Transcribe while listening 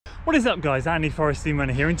What is up guys, Andy Forrest Tinman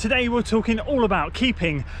here, and today we're talking all about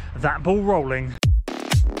keeping that ball rolling.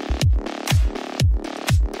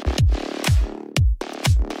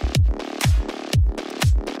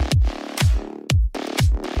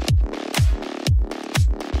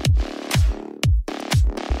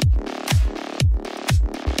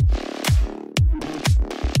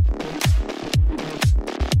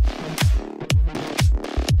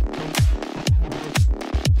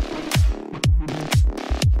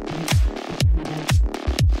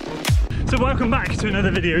 So welcome back to another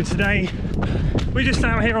video. Today we're just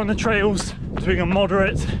out here on the trails doing a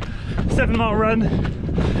moderate 7-mile run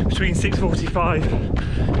between 6:45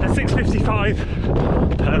 and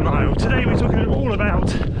 6:55 per mile. Today we're talking all about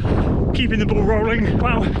keeping the ball rolling.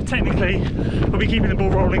 Well, technically we'll be keeping the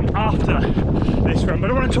ball rolling after this run,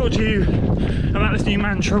 but I want to talk to you about this new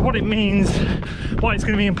mantra, what it means, why it's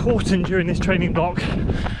going to be important during this training block,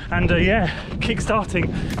 and yeah, kick-starting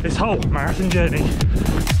this whole marathon journey.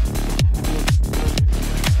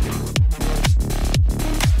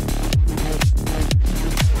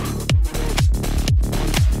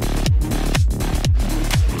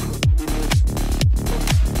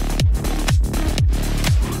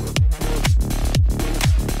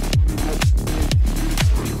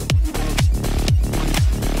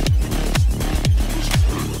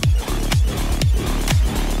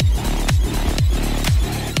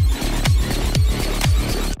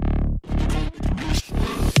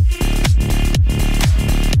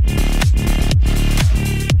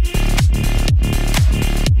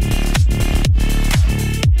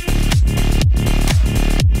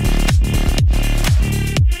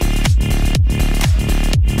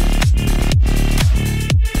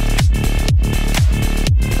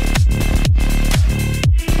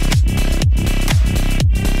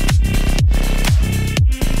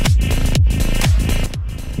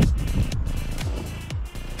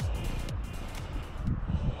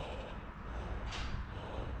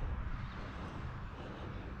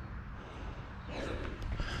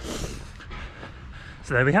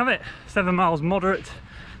 So there we have it, 7 miles moderate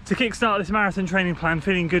to kickstart this marathon training plan.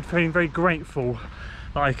 Feeling good, feeling very grateful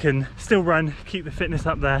that I can still run, keep the fitness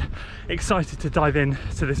up there, excited to dive in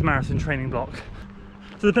to this marathon training block.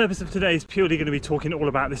 So the purpose of today is purely going to be talking all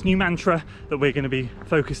about this new mantra that we're going to be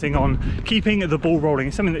focusing on, keeping the ball rolling.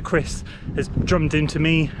 It's something that Chris has drummed into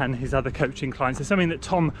me and his other coaching clients. It's something that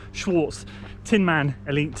Tom Schwarze, Tinman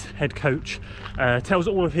Elite head coach, tells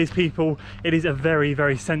all of his people. It is a very,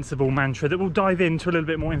 very sensible mantra that will dive into a little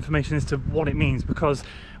bit more information as to what it means, because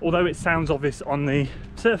although it sounds obvious on the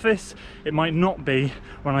surface, it might not be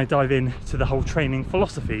when I dive into the whole training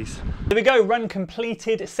philosophies. There we go, run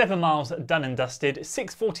completed, 7 miles done and dusted,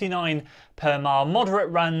 6:49 per mile, moderate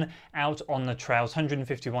run out on the trails,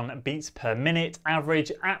 151 beats per minute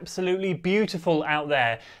average. Absolutely beautiful out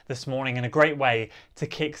there this morning, and a great way to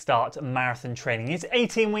kickstart marathon training. It's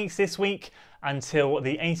 18 weeks this week until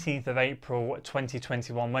the 18th of April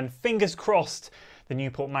 2021, when, fingers crossed, the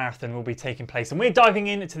Newport Marathon will be taking place. And we're diving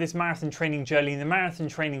into this marathon training journey. The marathon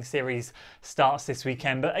training series starts this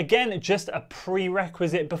weekend. But again, just a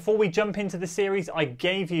prerequisite. Before we jump into the series, I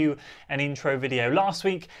gave you an intro video last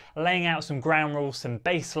week laying out some ground rules, some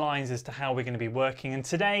baselines as to how we're going to be working. And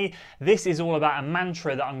today, this is all about a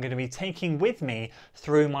mantra that I'm going to be taking with me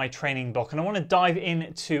through my training block. And I want to dive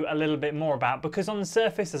into a little bit more about, because on the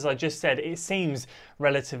surface, as I just said, it seems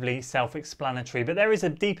relatively self-explanatory, but there is a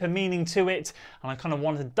deeper meaning to it, and I kind of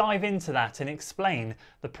want to dive into that and explain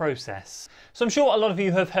the process. So I'm sure a lot of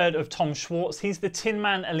you have heard of Tom Schwarze. He's the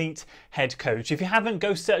Tinman Elite head coach. If you haven't,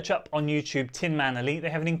 go search up on YouTube Tinman Elite. They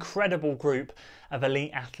have an incredible group of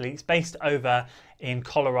elite athletes based over in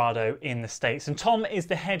Colorado in the States, and Tom is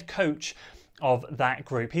the head coach of that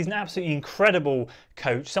group. He's an absolutely incredible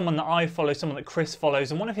coach, someone that I follow, someone that Chris follows,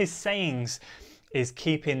 and one of his sayings is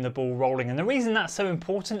keeping the ball rolling. And the reason that's so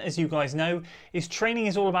important, as you guys know, is training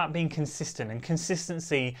is all about being consistent, and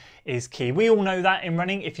consistency is key. We all know that in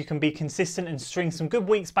running. If you can be consistent and string some good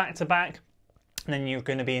weeks back to back, then you're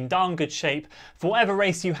going to be in darn good shape for whatever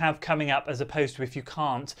race you have coming up, as opposed to if you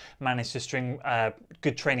can't manage to string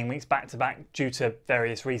good training weeks back to back due to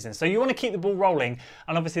various reasons. So you want to keep the ball rolling,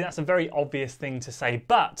 and obviously that's a very obvious thing to say,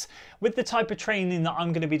 but with the type of training that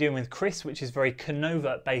I'm going to be doing with Chris, which is very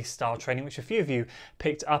Canova based style training, which a few of you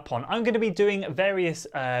picked up on, I'm going to be doing various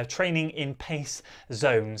training in pace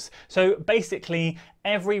zones. So basically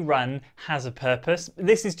every run has a purpose.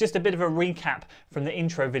 This is just a bit of a recap from the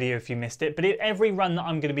intro video if you missed it, but every run that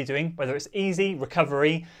I'm going to be doing, whether it's easy,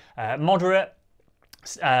 recovery, moderate,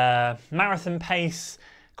 marathon pace,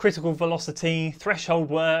 critical velocity, threshold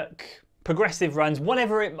work, progressive runs,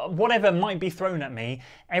 whatever might be thrown at me,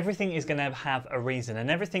 everything is going to have a reason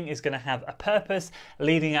and everything is going to have a purpose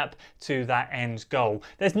leading up to that end goal.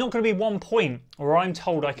 There's not going to be one point where I'm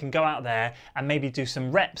told I can go out there and maybe do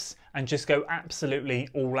some reps and just go absolutely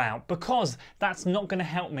all out, because that's not going to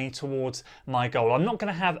help me towards my goal. I'm not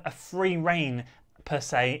going to have a free rein per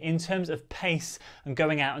se in terms of pace and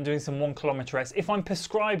going out and doing some 1 kilometer reps. If I'm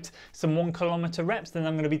prescribed some 1 kilometer reps, then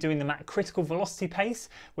I'm going to be doing them at critical velocity pace,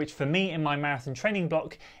 which for me in my marathon training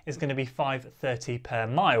block is going to be 5:30 per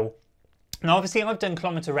mile. Now obviously I've done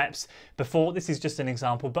kilometer reps before, this is just an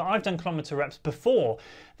example, but I've done kilometer reps before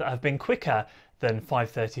that have been quicker than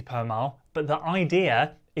 5:30 per mile, but the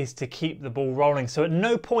idea is to keep the ball rolling. So at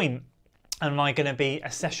no point am I going to be a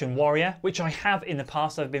session warrior, which I have in the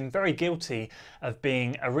past. I've been very guilty of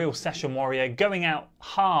being a real session warrior, going out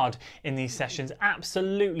hard in these sessions,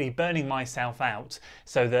 absolutely burning myself out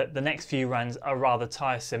so that the next few runs are rather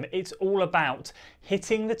tiresome. It's all about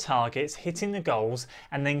hitting the targets, hitting the goals,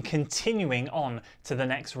 and then continuing on to the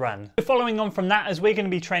next run. So following on from that, as we're going to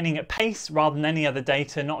be training at pace rather than any other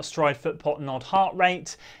data, not stride, foot pot, nod, heart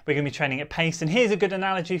rate, we're going to be training at pace. And here's a good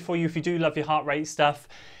analogy for you if you do love your heart rate stuff.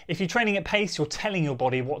 If you're training at pace, you're telling your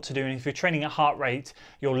body what to do, and if you're training at heart rate,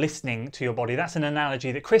 you're listening to your body. That's an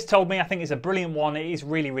analogy that Chris told me. I think it's a brilliant one. It is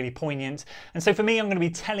really, really poignant. And so for me, I'm going to be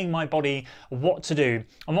telling my body what to do.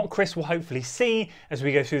 And what Chris will hopefully see as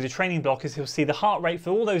we go through the training block is he'll see the heart rate for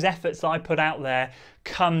all those efforts that I put out there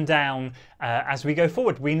come down as we go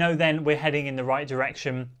forward. We know then we're heading in the right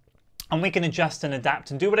direction, and we can adjust and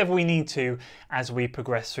adapt and do whatever we need to as we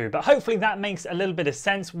progress through. But hopefully that makes a little bit of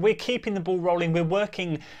sense. We're keeping the ball rolling. We're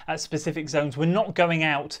working at specific zones. We're not going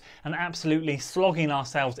out and absolutely slogging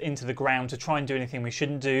ourselves into the ground to try and do anything we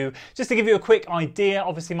shouldn't do. Just to give you a quick idea,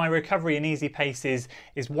 obviously my recovery in easy paces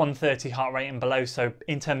is 130 heart rate and below. So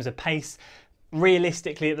in terms of pace,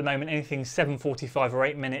 realistically at the moment anything 7:45 or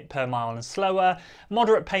 8 minute per mile and slower.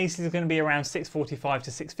 Moderate pace is going to be around 6:45 to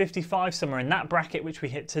 6:55, somewhere in that bracket, which we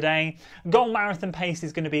hit today. Goal marathon pace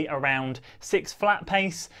is going to be around 6 flat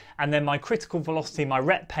pace, and then my critical velocity, my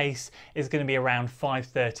rep pace, is going to be around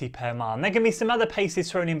 5:30 per mile. And there can be some other paces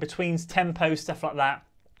thrown in between, tempo, stuff like that,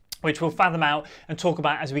 which we'll fathom out and talk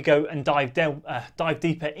about as we go and dive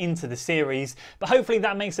deeper into the series. But hopefully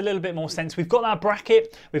that makes a little bit more sense. We've got that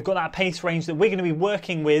bracket, we've got that pace range that we're going to be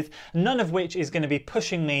working with, none of which is going to be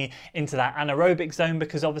pushing me into that anaerobic zone,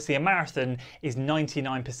 because obviously a marathon is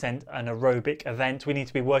 99% an aerobic event. We need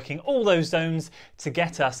to be working all those zones to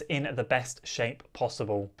get us in the best shape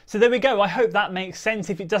possible. So there we go. I hope that makes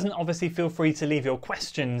sense. If it doesn't, obviously feel free to leave your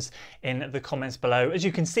questions in the comments below. As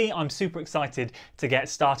you can see, I'm super excited to get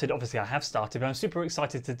started. Obviously I have started, but I'm super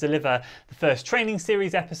excited to deliver the first training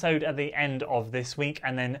series episode at the end of this week,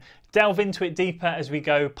 and then delve into it deeper as we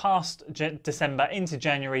go past December into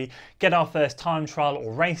January, get our first time trial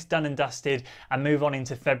or race done and dusted, and move on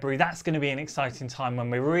into February. That's going to be an exciting time when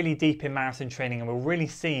we're really deep in marathon training, and we'll really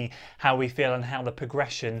see how we feel and how the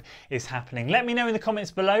progression is happening. Let me know in the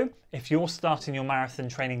comments below if you're starting your marathon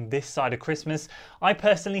training this side of Christmas. I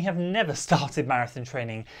personally have never started marathon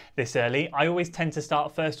training this early. I always tend to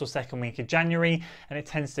start first or second week of January, and it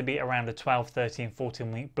tends to be around a 12, 13, 14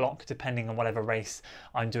 week block depending on whatever race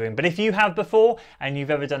I'm doing. But if you have before and you've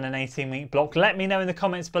ever done an 18-week block, let me know in the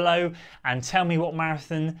comments below and tell me what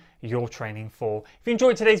marathon you're training for. If you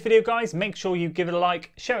enjoyed today's video, guys, make sure you give it a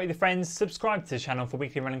like, share it with your friends, subscribe to the channel for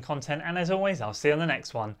weekly running content, and as always, I'll see you on the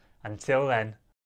next one. Until then.